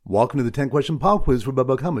Welcome to the 10-question pop quiz for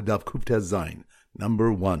Bava Kamma, Daf Kuftez Zayin.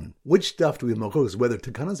 Number 1. Which daf do we have machlokas whether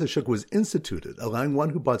Takanas HaShuk was instituted, allowing one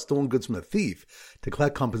who bought stolen goods from a thief to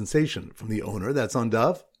collect compensation from the owner? That's on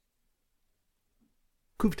daf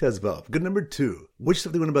Kuftez Vav. Good. Number 2. Which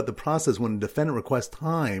daf do we learn about the process when a defendant requests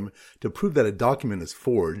time to prove that a document is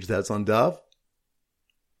forged? That's on daf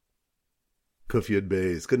Kuf Yud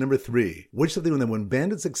Beis. Good. Number 3. Which daf do we learn that when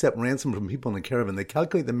bandits accept ransom from people in a caravan, they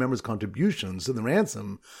calculate the members' contributions to the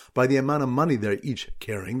ransom by the amount of money they're each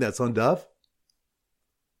carrying? That's on daf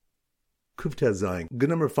Kuftez Zayin. Good.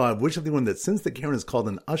 Number 5. Which of the one that since the caravan is called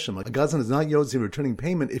an asham, a gazan is not yotzi returning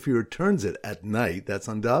payment if he returns it at night? That's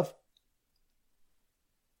on daf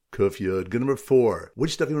Kuf Yud. Good. Number 4.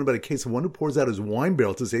 Which stuff you learn about a case of one who pours out his wine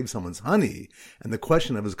barrel to save someone's honey and the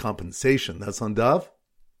question of his compensation? That's on daf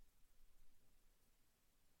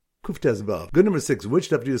Kuftez Vav. Good. Number 6. Which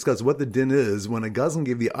stuff do you discuss what the din is when a gazan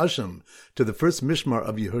gave the asham to the first mishmar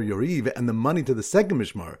of Yoriv and the money to the second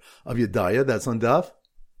mishmar of Yedaya? That's on daf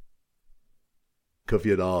Kuf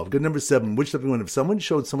Yud Aleph. Good. Number 7. Which stuff you learn if someone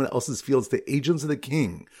showed someone else's fields to agents of the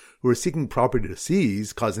king who are seeking property to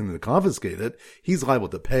seize, causing them to confiscate it, he's liable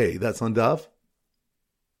to pay? That's on daf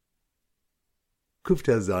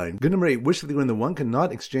Kuftez Zayin. Good. Number 8. Which stuff you learn that one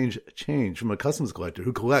cannot exchange change from a customs collector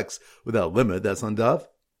who collects without limit? That's on daf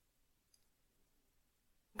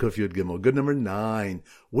Kuf Yud Gimel. Good. Number 9.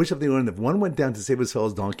 Which have they learned that if one went down to save his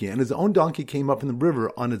fellow's donkey and his own donkey came up from the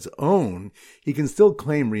river on its own, he can still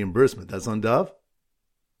claim reimbursement? That's on daf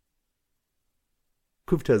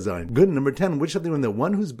Kuftez Zayin. Good. Number 10. Which have they learned that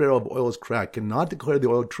one whose barrel of oil is cracked cannot declare the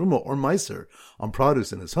oil truma or meiser on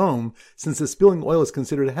produce in his home, since the spilling oil is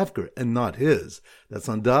considered hefker and not his? That's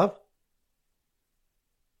on daf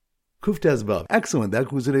Kuftez Vav. Excellent. That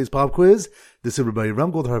concludes today's pop quiz. This is everybody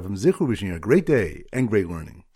Ram Goldhar from Zichu wishing you a great day and great learning.